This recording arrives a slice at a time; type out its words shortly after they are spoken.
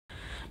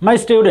My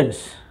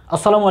students,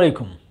 Assalamu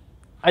alaikum.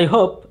 I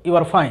hope you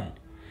are fine.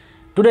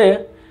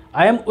 Today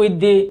I am with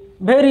the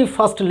very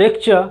first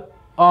lecture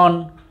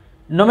on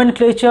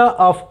nomenclature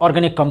of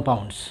organic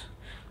compounds,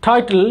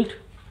 titled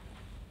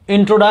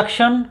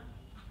Introduction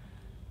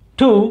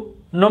to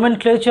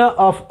Nomenclature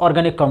of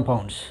Organic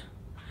Compounds.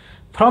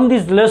 From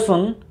this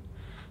lesson,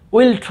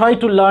 we will try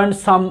to learn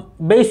some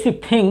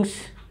basic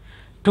things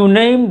to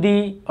name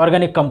the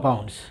organic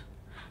compounds.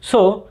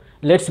 So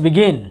let's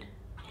begin.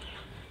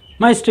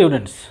 My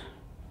students,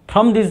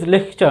 from this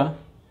lecture,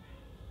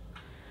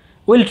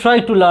 we will try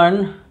to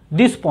learn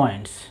these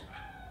points.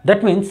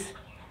 That means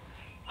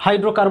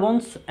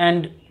hydrocarbons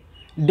and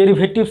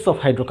derivatives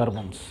of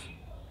hydrocarbons.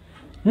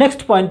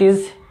 Next point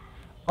is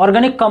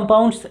organic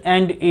compounds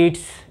and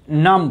its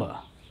number.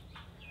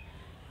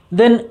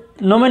 Then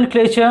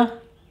nomenclature,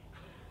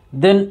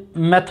 then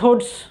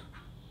methods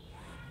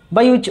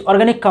by which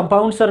organic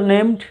compounds are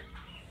named,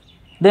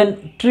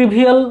 then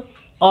trivial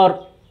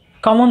or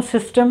common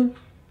system,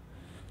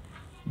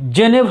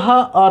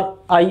 Geneva or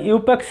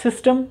IUPAC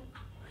system,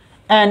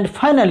 and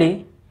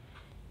finally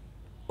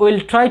we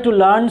will try to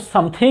learn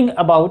something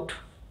about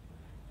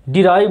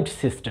derived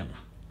system.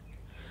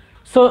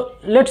 So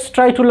let's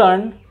try to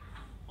learn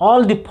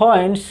all the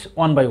points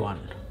one by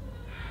one.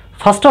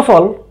 First of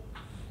all,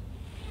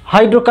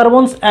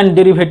 hydrocarbons and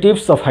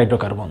derivatives of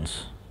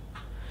hydrocarbons.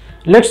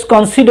 Let's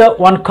consider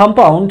one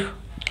compound,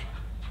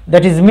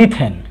 that is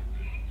methane,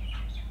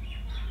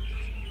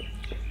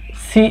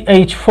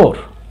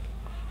 CH4.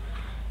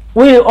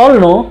 We all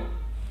know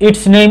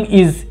its name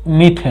is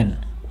methane.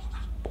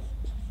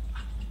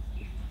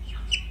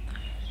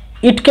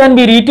 It can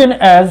be written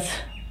as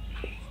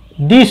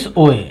this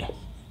way.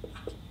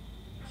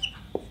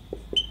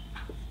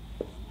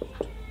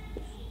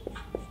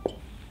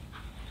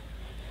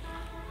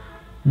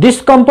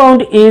 This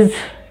compound is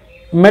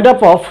made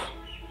up of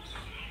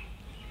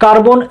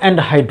carbon and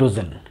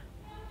hydrogen.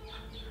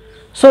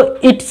 So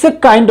it's a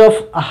kind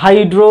of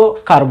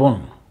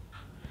hydrocarbon.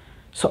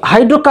 So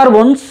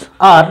hydrocarbons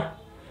are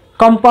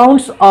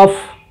compounds of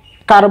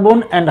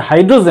carbon and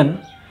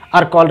hydrogen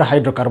are called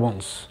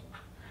hydrocarbons.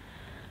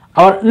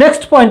 Our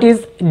next point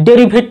is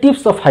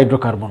derivatives of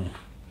hydrocarbon.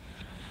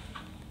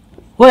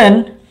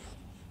 When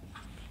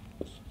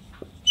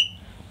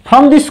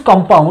from this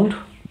compound,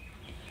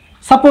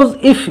 suppose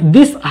if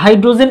this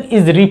hydrogen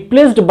is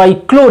replaced by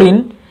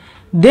chlorine,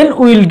 then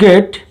we will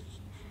get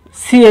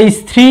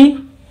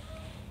CH3,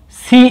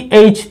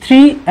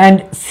 CH3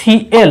 and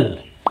Cl.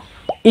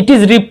 It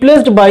is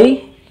replaced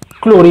by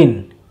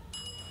chlorine.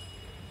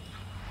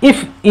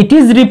 If it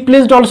is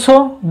replaced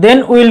also,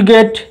 then we will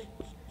get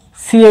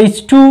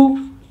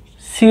CH2,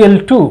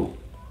 Cl2.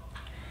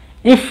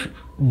 If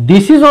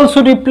this is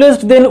also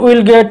replaced, then we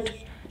will get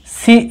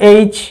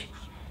CH,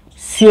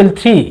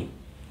 Cl3.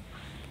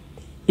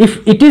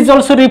 If it is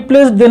also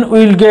replaced, then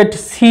we will get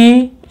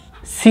C,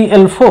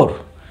 Cl4.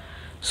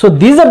 So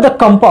these are the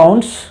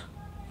compounds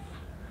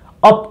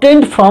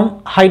obtained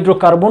from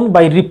hydrocarbon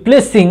by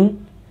replacing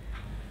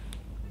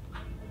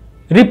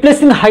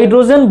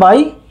hydrogen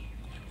by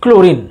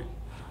chlorine.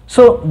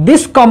 So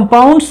these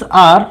compounds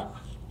are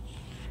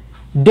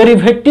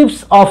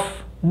derivatives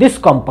of this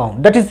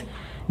compound, that is,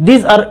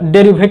 these are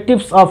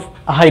derivatives of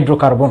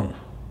hydrocarbon.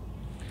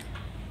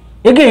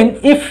 Again,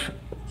 if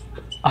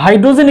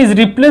hydrogen is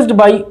replaced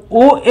by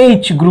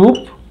OH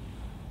group,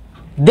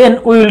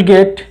 then we will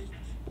get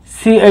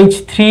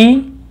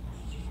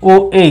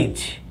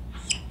CH3OH.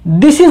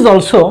 This is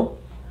also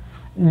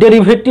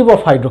derivative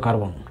of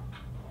hydrocarbon.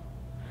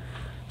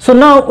 So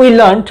now we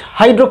learnt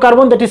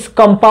hydrocarbon, that is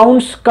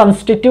compounds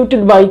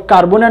constituted by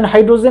carbon and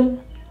hydrogen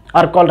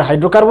are called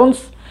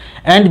hydrocarbons,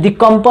 and the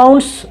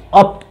compounds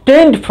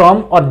obtained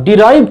from or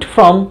derived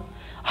from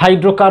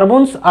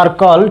hydrocarbons are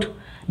called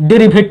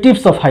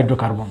derivatives of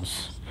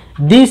hydrocarbons.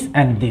 This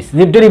and this,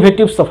 the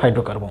derivatives of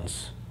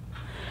hydrocarbons.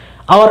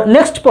 Our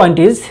next point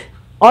is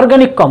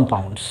organic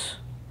compounds.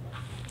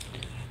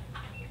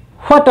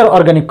 What are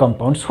organic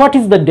compounds? What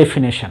is the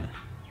definition?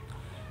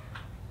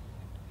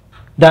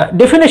 The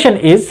definition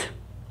is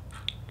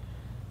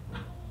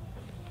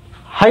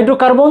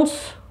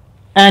hydrocarbons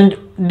and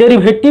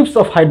derivatives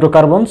of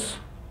hydrocarbons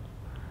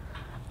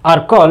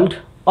are called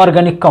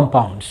organic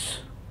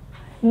compounds.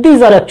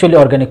 These are actually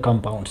organic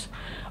compounds.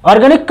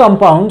 Organic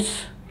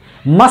compounds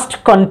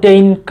must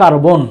contain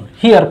carbon.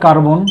 Here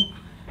carbon,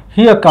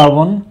 here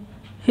carbon,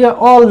 here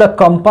all the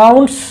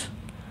compounds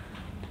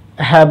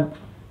have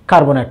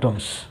carbon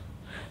atoms.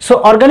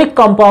 So organic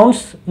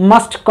compounds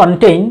must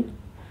contain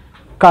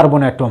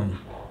carbon atom.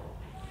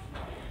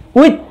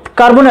 With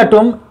carbon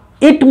atom,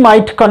 it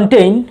might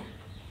contain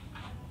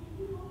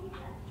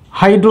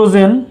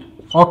hydrogen,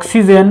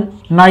 oxygen,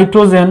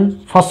 nitrogen,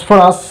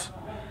 phosphorus,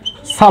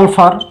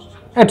 sulfur,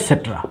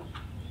 etc.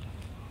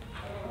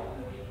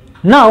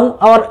 Now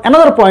our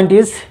another point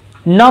is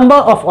number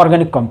of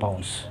organic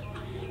compounds.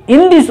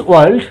 In this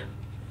world,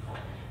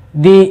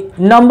 the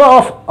number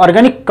of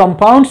organic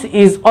compounds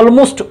is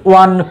almost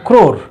 1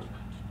 crore.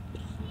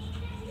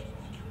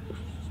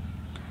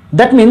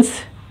 That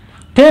means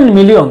 10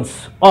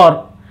 millions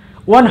or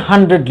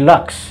 100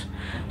 lakhs.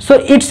 So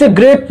it's a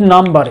great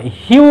number, a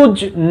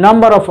huge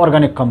number of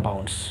organic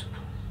compounds.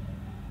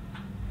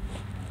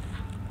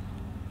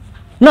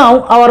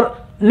 Now our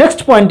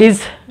next point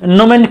is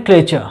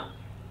nomenclature.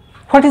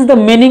 What is the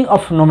meaning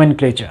of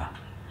nomenclature?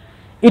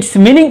 Its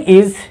meaning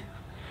is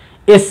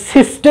a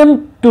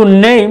system to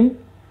name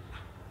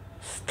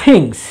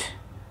things.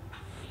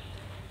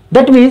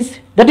 That is,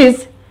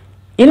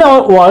 in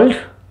our world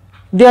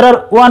there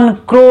are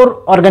 1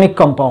 crore organic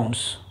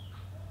compounds.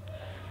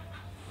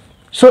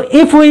 So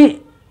if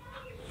we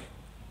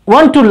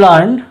want to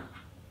learn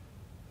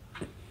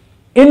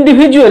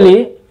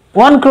individually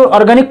 1 crore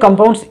organic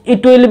compounds,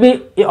 it will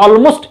be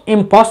almost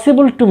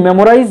impossible to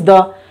memorize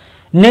the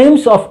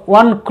names of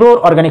 1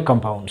 crore organic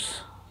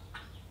compounds.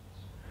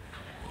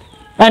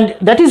 And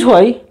that is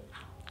why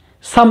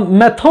some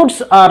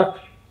methods are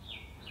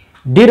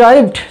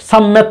derived,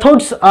 some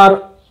methods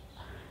are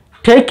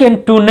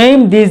taken to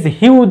name these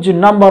huge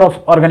number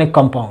of organic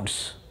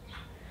compounds.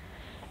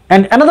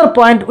 And another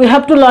point we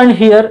have to learn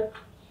here,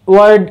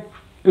 word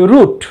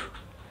root.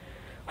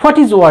 What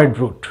is word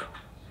root?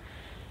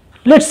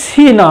 Let's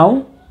see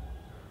now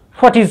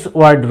what is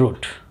word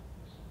root.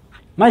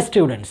 My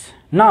students,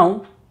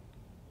 now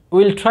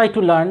we will try to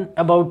learn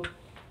about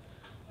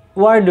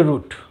word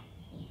root.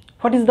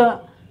 What is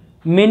the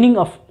meaning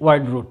of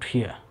word root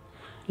here?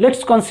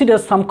 Let's consider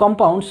some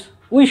compounds.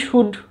 We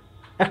should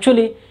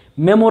actually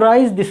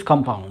memorize these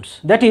compounds.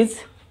 That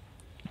is,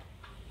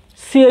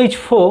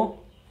 CH4,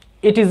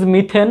 it is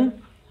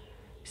methane,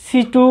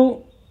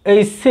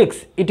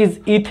 C2H6, it is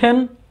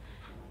ethane,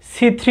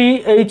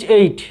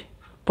 C3H8,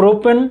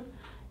 propane,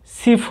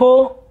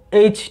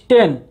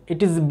 C4H10,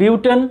 it is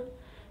butane,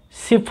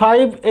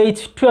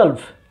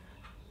 C5H12,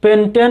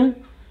 pentane,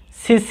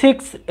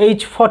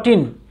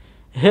 C6H14,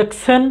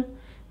 hexane,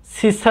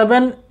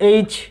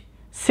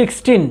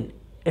 C7H16,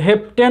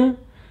 heptane,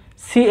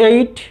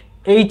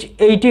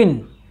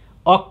 C8H18,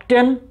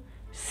 octane,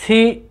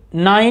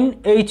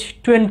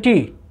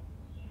 C9H20,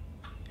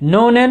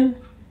 nonane,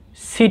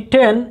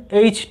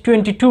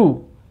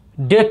 C10H22,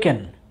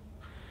 decane.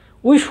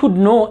 We should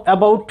know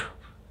about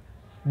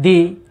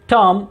the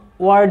term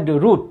word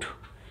root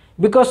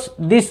because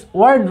this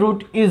word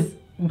root is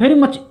very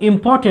much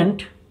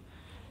important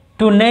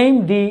to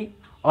name the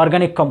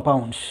organic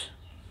compounds.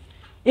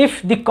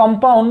 If the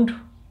compound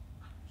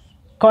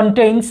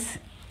contains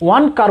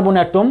 1 carbon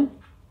atom,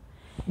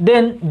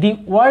 then the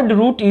word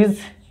root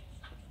is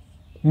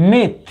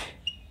meth.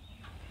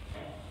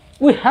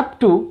 We have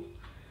to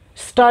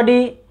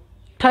study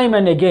time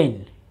and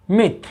again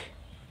meth.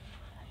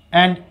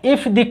 And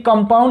if the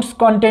compounds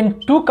contain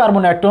 2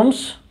 carbon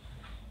atoms,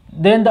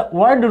 then the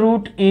word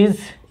root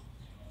is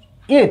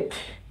eth.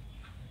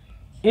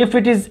 If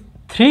it is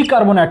 3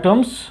 carbon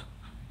atoms,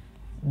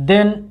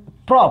 then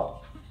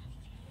prop.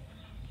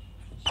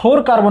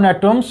 4 carbon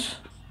atoms,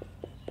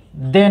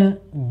 then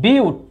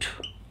bute.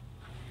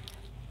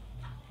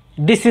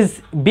 This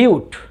is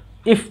bute.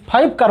 If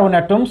 5 carbon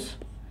atoms,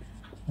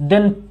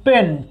 then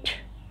pent.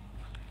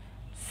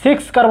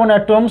 6 carbon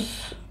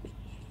atoms,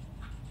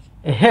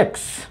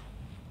 hex.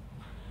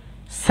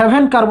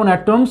 7 carbon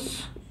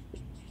atoms,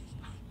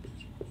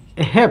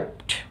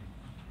 hept.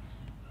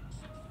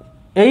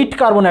 8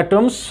 carbon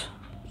atoms,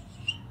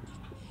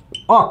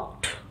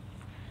 oct.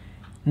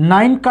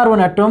 9 carbon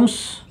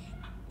atoms,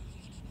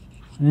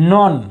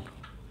 non.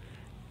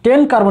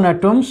 10 carbon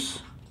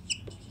atoms,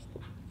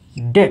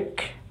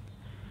 dec.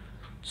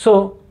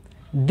 So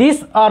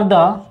these are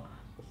the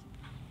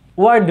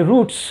word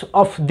roots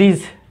of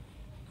these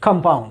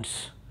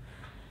compounds.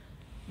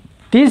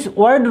 This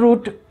word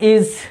root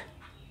is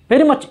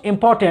very much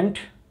important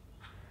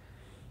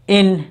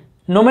in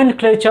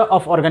nomenclature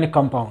of organic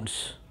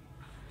compounds.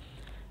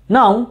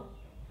 Now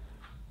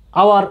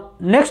our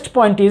next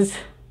point is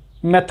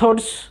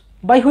methods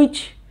by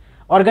which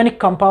organic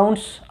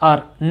compounds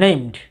are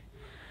named.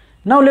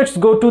 Now let's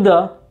go to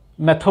the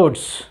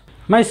methods.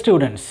 My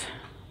students,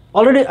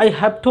 already I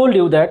have told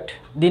you that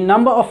the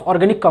number of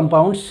organic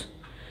compounds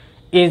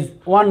is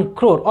 1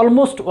 crore,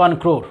 almost 1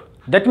 crore.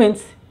 That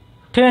means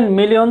 10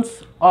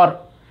 millions or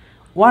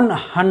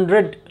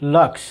 100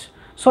 lakhs.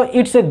 So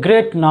it's a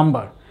great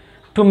number.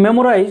 To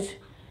memorize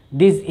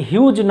this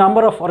huge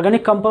number of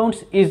organic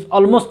compounds is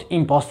almost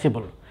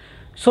impossible.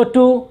 So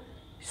to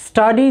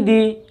study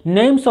the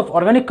names of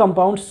organic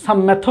compounds,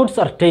 some methods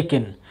are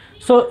taken.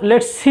 So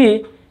let's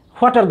see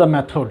what are the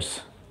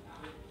methods.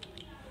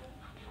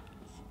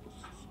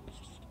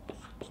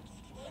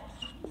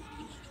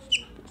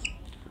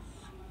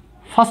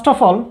 First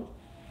of all,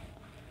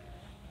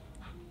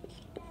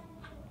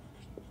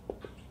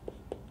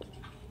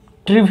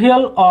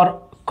 trivial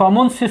or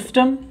common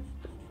system.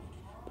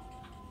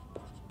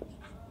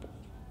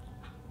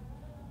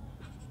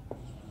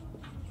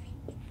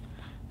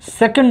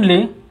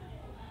 Secondly,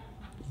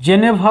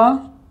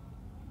 Geneva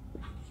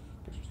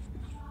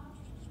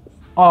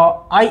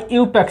or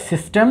IUPAC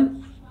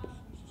system.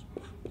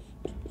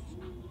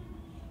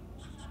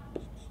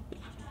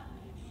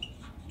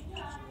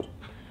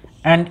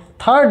 And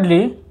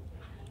thirdly,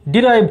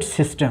 derived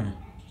system.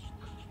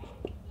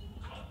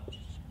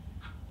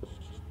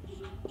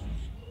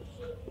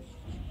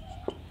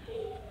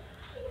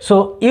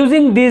 So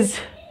using these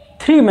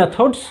three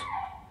methods,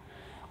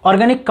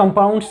 organic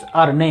compounds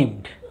are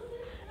named.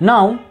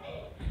 Now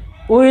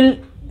we will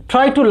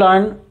try to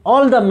learn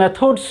all the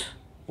methods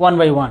one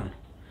by one.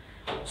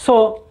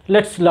 So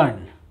let's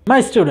learn. My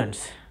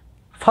students,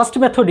 first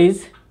method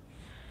is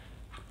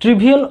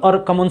trivial or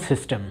common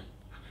system.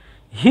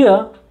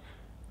 Here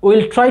we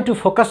will try to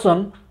focus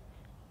on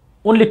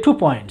only 2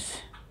 points.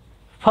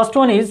 First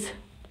one is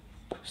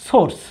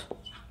source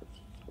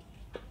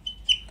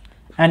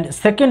and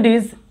second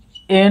is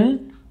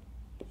N,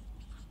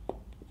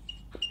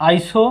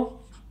 iso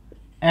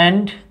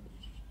and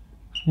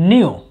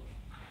neo.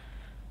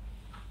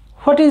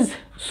 What is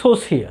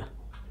source here?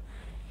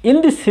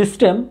 In this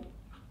system,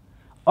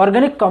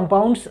 organic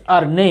compounds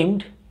are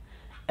named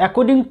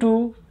according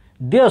to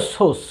their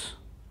source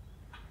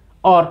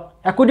or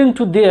according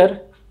to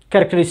their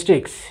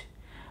characteristics.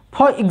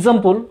 For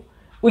example,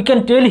 we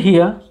can tell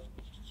here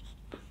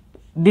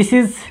this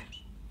is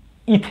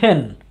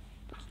ethane.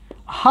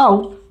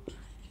 How?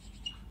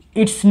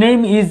 Its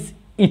name is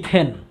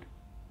ethane.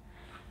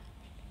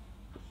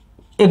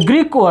 A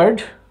Greek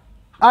word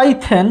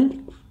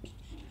ethane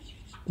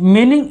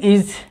meaning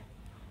is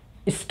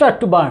start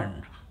to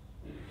burn.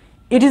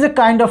 It is a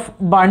kind of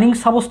burning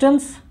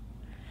substance.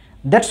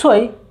 That's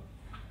why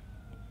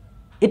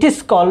it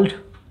is called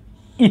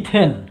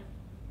ethane.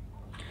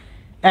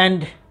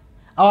 And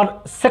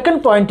our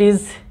second point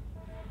is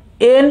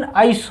N,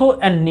 iso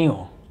and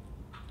neo.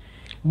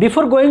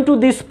 Before going to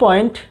this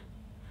point,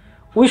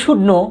 we should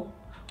know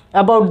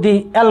about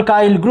the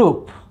alkyl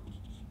group.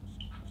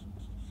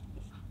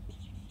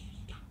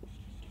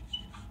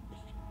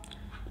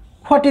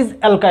 What is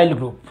alkyl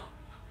group?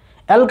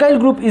 Alkyl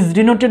group is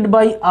denoted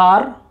by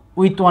R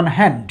with one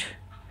hand.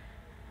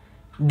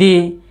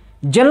 The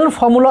general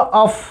formula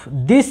of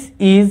this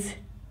is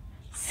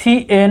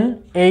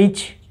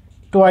CnH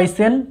twice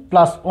N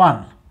plus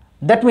 1.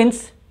 That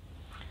means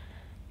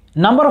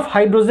number of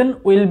hydrogen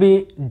will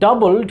be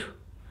doubled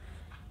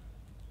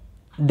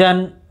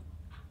than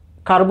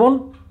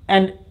carbon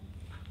and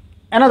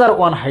another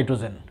one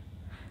hydrogen.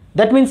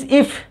 That means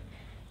if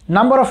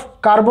number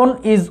of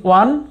carbon is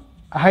 1,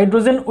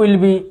 hydrogen will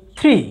be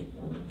 3.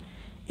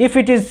 If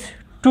it is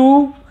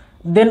 2,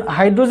 then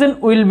hydrogen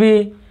will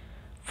be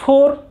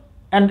 4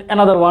 and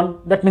another one,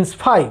 that means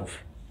 5.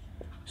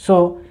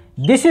 So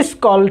this is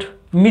called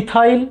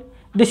methyl,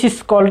 this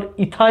is called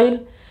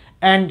ethyl,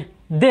 and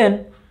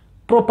then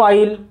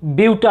propyl,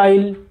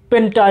 butyl,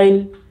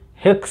 pentyl,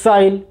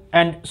 hexyl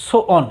and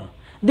so on.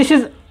 This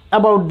is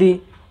about the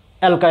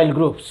alkyl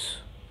groups.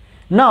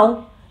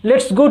 Now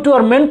let's go to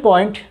our main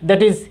point,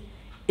 that is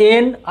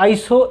N,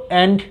 iso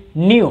and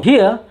neo.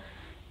 Here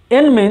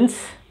N means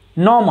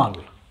normal,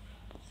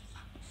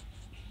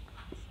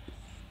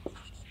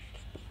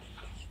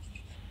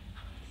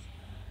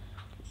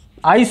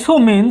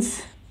 iso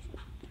means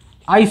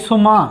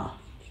isomer,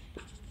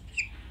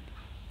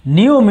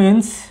 neo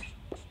means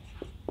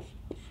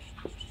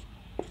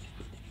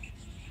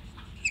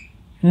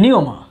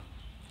neomer.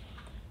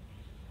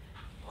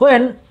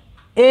 When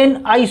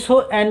N,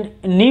 iso and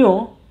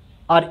neo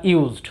are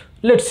used,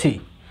 let's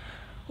see.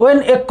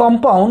 When a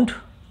compound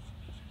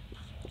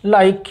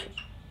like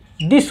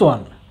this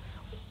one,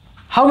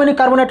 how many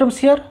carbon atoms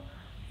here?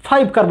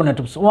 5 carbon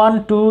atoms.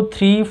 1, 2,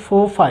 3,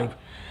 4, 5.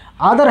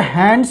 Other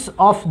hands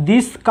of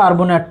these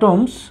carbon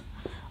atoms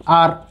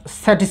are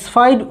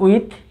satisfied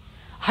with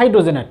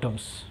hydrogen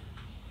atoms.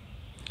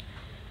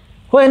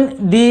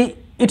 When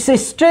it's a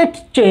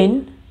straight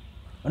chain,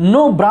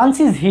 no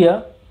branches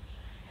here,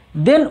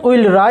 then we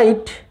will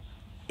write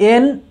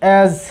N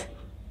as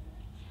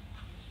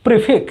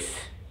prefix.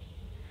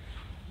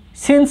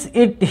 Since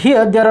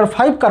here there are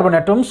 5 carbon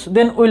atoms,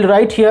 then we will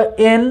write here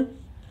N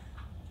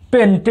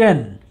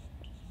pentane.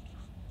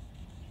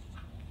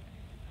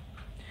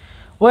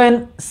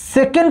 When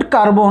second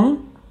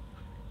carbon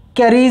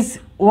carries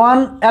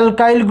one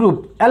alkyl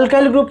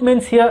group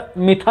means here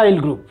methyl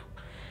group,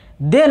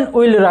 then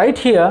we will write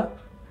here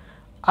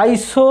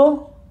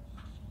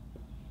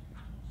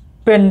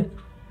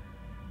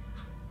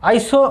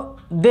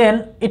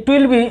then it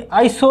will be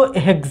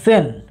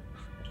isohexane,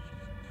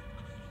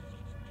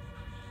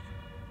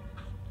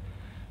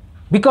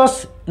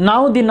 because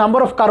now the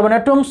number of carbon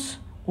atoms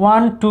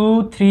 1,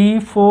 2, 3,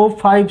 4,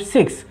 5,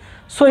 6,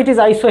 so it is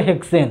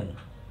isohexane.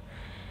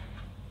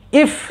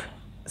 If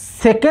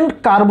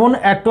second carbon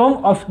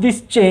atom of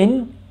this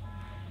chain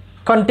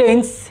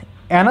contains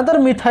another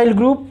methyl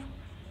group,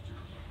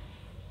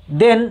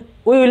 then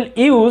we will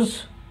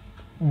use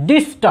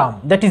this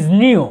term, that is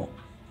neo,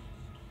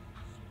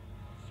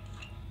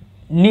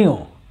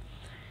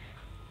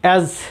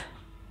 as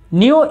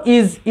neo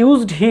is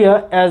used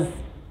here as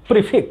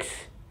prefix.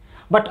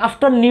 But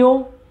after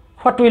neo,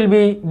 what will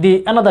be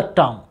the another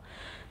term?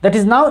 That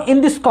is, now in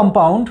this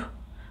compound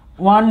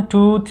 1,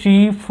 2,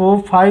 3,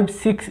 4, 5,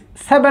 6,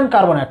 7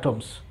 carbon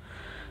atoms.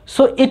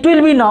 So it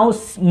will be now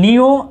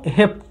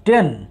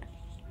neoheptane.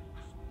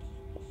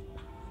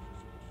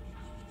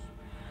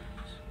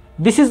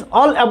 This is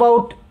all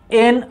about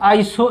N,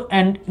 iso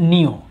and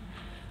neo.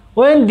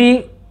 When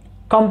the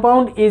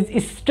compound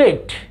is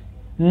straight,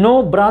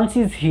 no branch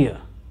is here,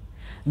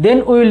 then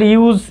we will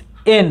use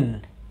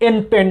N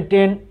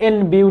pentane,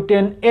 N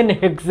butane, N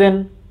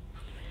hexane.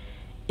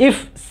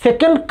 If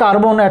second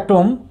carbon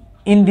atom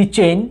in the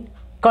chain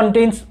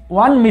contains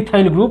one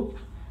methyl group,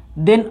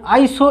 then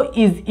iso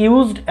is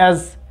used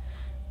as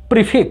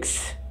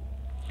prefix.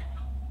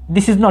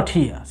 This is not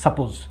here,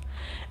 suppose.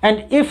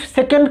 And if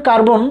second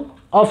carbon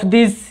of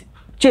this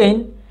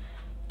chain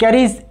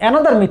carries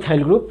another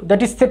methyl group,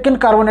 that is second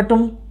carbon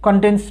atom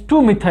contains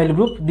two methyl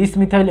group, this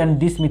methyl and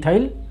this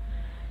methyl,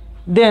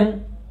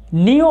 then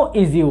neo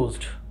is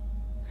used.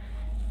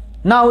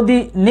 Now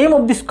the name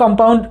of this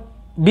compound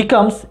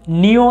becomes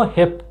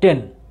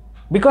neoheptane,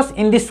 because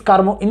in this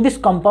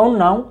compound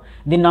now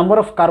the number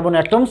of carbon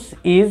atoms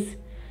is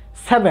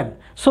 7,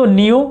 so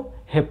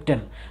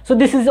neoheptane. So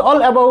this is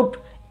all about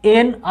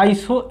N,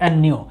 iso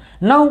and neo.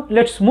 Now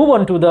let's move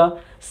on to the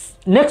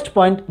next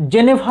point,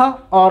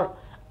 Geneva or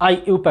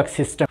IUPAC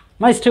system.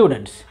 My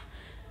students,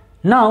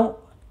 now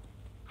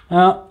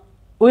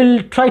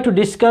we'll try to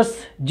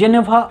discuss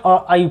Geneva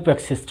or IUPAC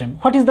system.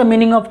 What is the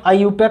meaning of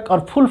IUPAC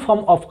or full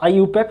form of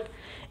IUPAC?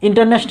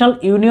 International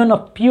Union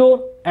of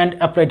Pure and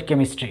Applied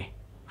Chemistry.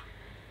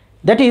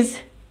 That is,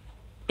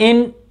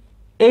 in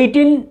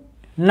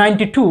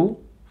 1892,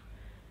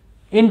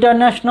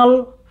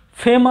 international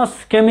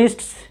famous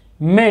chemists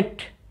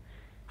met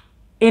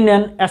in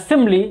an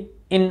assembly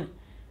in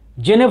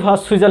Geneva,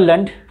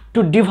 Switzerland,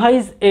 to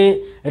devise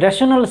a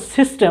rational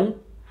system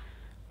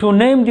to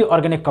name the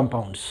organic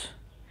compounds.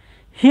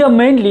 Here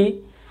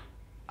mainly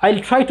I'll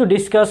try to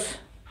discuss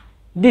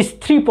these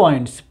 3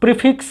 points: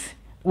 prefix,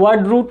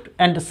 word root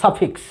and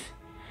suffix.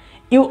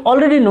 You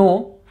already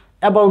know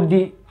about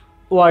the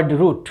word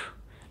root.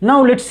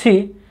 Now let's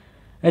see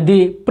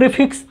the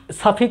prefix,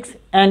 suffix,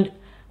 and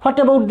what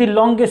about the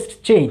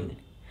longest chain?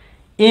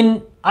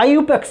 In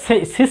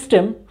IUPAC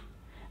system,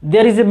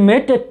 there is a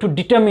method to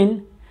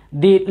determine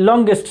the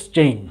longest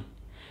chain.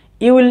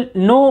 You will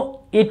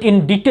know it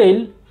in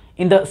detail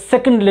in the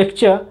second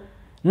lecture.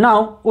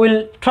 Now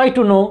we'll try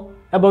to know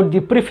about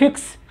the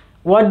prefix,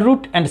 word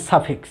root and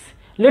suffix.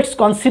 Let's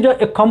consider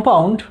a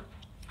compound.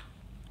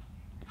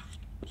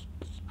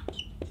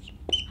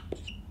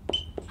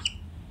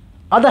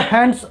 Other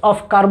hands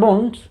of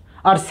carbons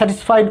are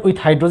satisfied with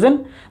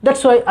hydrogen.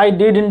 That's why I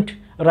didn't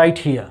write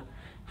here.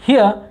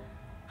 Here,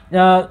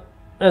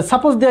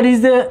 suppose there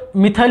is a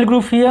methyl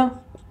group here,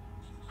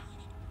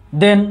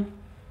 then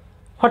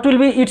what will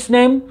be its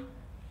name?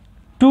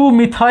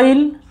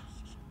 2-methyl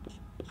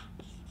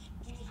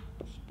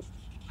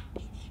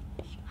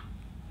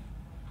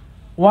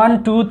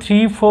 (1, 2,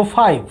 3, 4,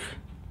 5)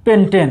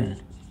 pentane.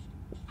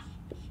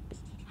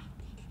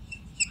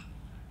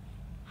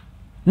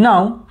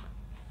 Now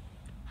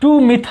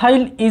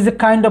 2-methyl is a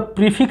kind of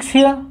prefix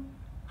here.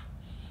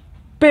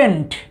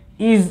 Pent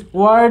is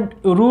word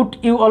root,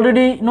 you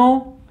already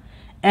know,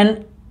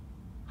 and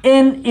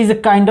N is a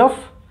kind of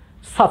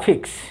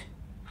suffix.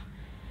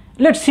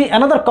 Let's see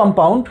another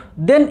compound,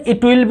 then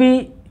it will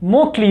be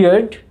more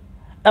cleared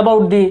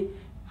about the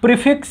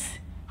prefix,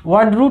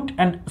 word root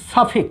and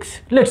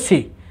suffix. Let's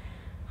see.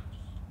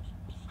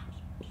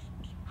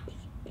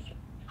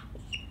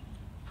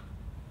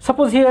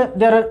 Suppose here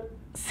there are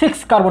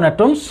 6 carbon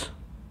atoms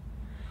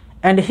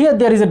and here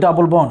there is a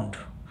double bond.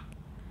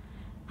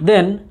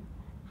 Then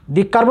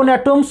the carbon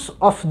atoms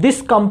of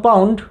this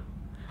compound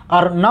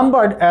are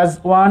numbered as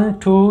 1,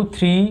 2,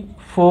 3,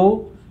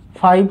 4,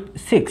 5,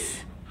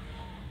 6.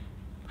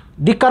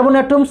 The carbon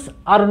atoms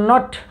are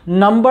not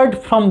numbered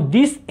from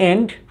this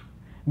end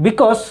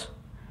because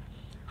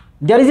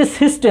there is a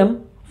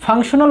system,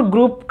 functional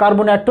group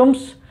carbon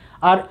atoms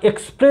are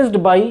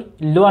expressed by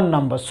lower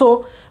number.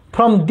 So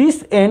from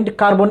this end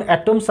carbon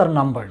atoms are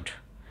numbered.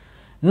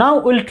 Now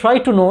we'll try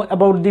to know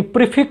about the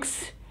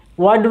prefix,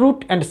 word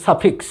root and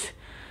suffix.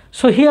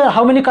 So here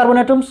how many carbon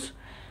atoms?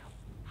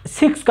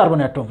 6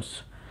 carbon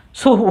atoms.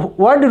 So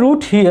word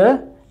root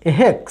here,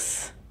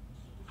 hex,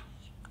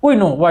 we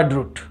know word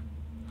root,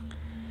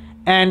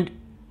 and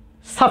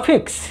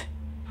suffix,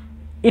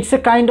 it's a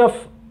kind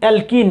of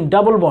alkene,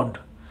 double bond.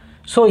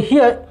 So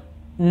here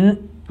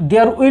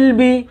there will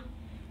be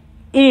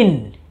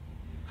in,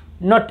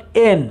 not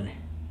n,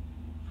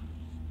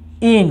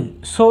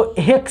 in, so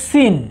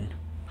hexene.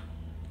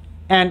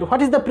 And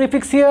what is the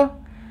prefix here?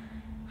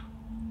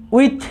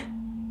 With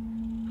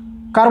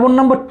carbon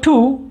number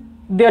 2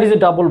 there is a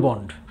double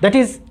bond, that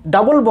is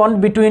double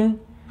bond between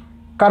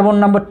carbon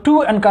number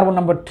 2 and carbon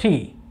number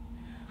 3.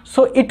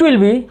 So it will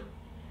be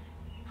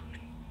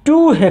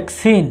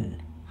 2-hexene,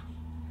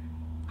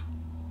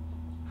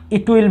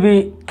 it will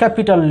be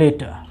capital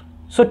letter,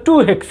 so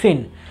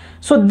 2-hexene.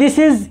 So this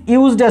is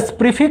used as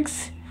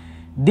prefix,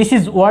 this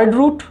is word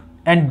root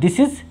and this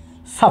is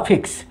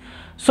suffix.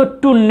 So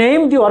to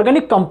name the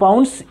organic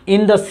compounds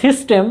in the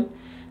system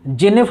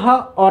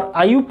Geneva or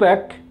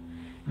IUPAC,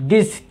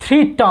 these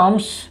 3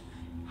 terms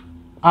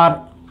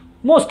are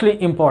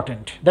mostly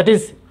important, that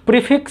is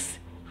prefix,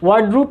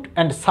 word root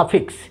and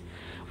suffix.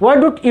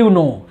 Word root you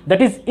know,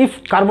 that is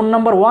if carbon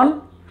number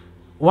 1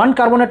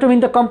 carbon atom in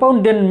the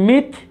compound, then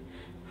meth,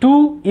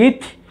 2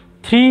 eth,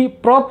 3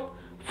 prop,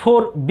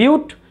 4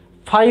 but,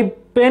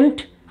 5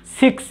 pent,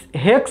 6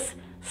 hex,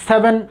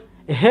 7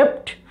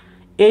 hept,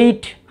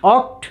 8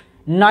 oct,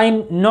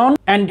 9 non,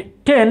 and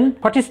 10,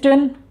 what is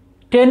 10?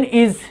 10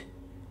 is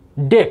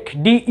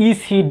dec,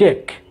 D-E-C,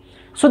 dec.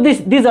 So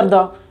these are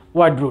the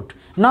word root.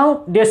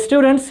 Now dear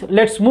students,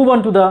 let's move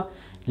on to the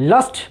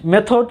last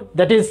method,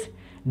 that is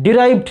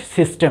derived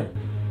system.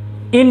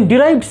 In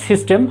derived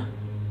system,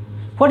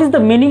 what is the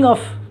meaning of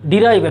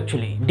derive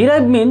actually?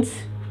 Derive means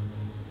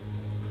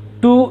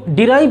to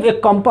derive a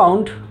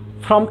compound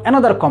from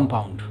another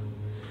compound.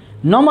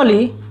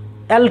 Normally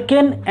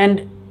alkane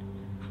and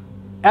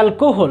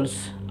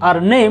alcohols are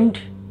named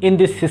in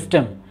this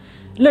system.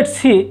 Let's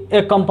see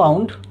a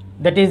compound,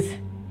 that is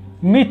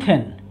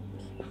methane.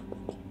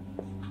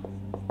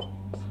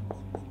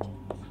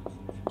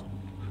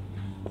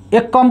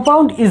 A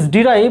compound is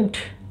derived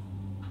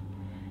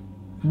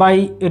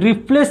by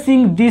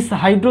replacing this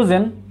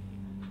hydrogen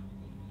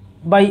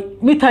by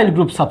methyl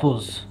group,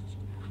 suppose.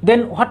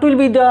 Then what will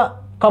be the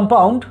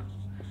compound?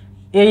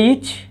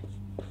 H,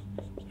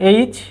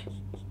 H,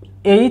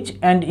 H,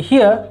 and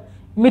here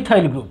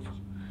methyl group.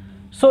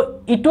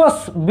 So it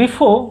was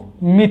before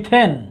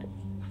methane.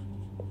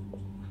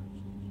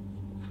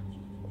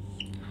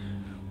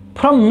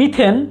 From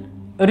methane,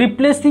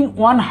 replacing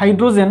one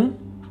hydrogen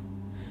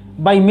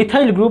by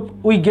methyl group,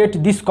 we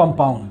get this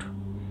compound.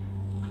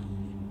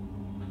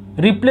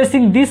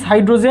 Replacing this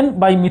hydrogen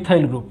by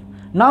methyl group.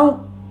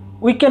 Now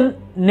we can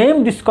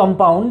name this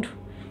compound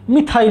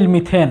methyl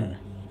methane.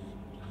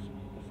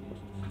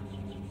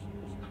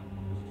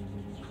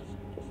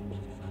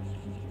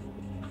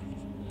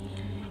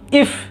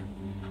 If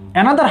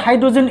another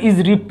hydrogen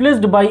is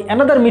replaced by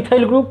another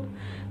methyl group,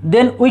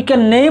 then we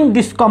can name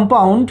this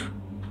compound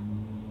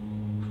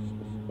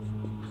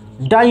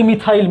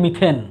dimethyl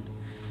methane.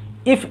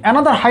 If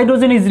another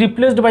hydrogen is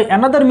replaced by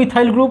another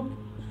methyl group,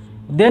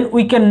 then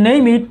we can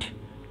name it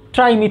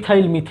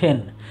trimethyl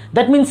methane.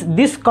 That means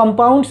these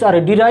compounds are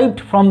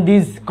derived from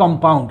this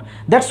compound.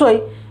 That's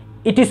why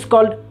it is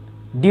called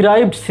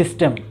derived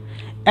system.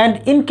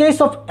 And in case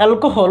of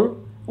alcohol,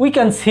 we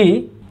can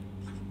see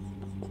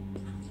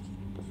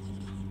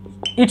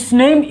its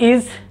name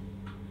is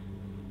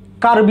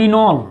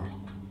carbinol.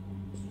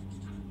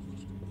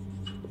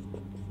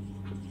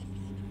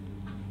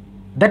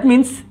 That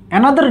means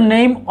another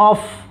name of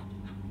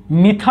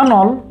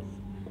methanol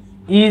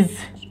is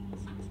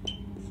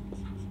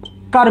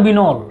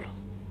carbinol.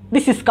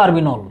 This is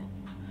carbinol,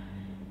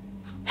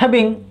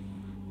 having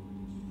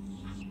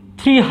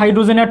 3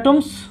 hydrogen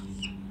atoms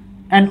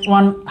and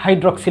 1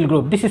 hydroxyl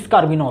group. This is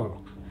carbinol.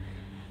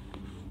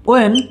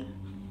 When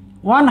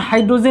one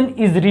hydrogen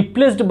is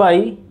replaced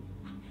by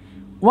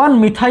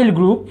one methyl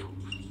group,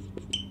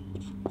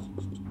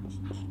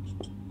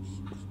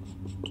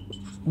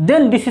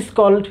 then this is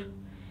called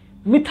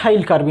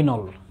methyl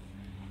carbinol.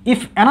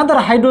 If another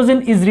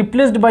hydrogen is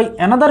replaced by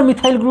another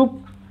methyl group,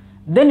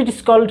 then it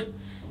is called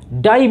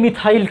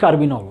dimethyl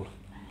carbinol.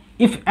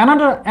 If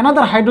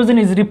another hydrogen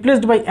is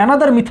replaced by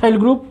another methyl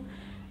group,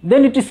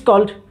 then it is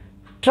called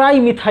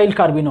trimethyl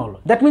carbinol.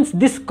 That means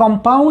these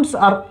compounds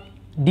are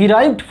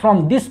derived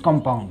from this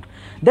compound.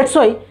 That's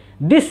why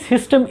this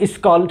system is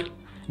called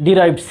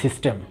derived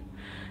system.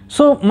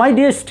 So my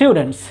dear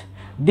students,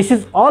 this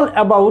is all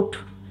about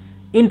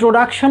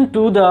introduction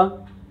to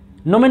the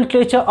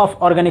nomenclature of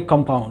organic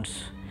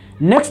compounds.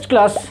 Next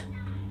class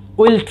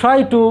we will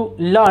try to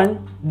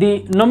learn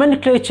the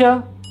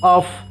nomenclature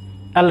of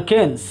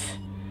alkanes.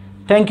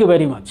 Thank you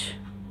very much.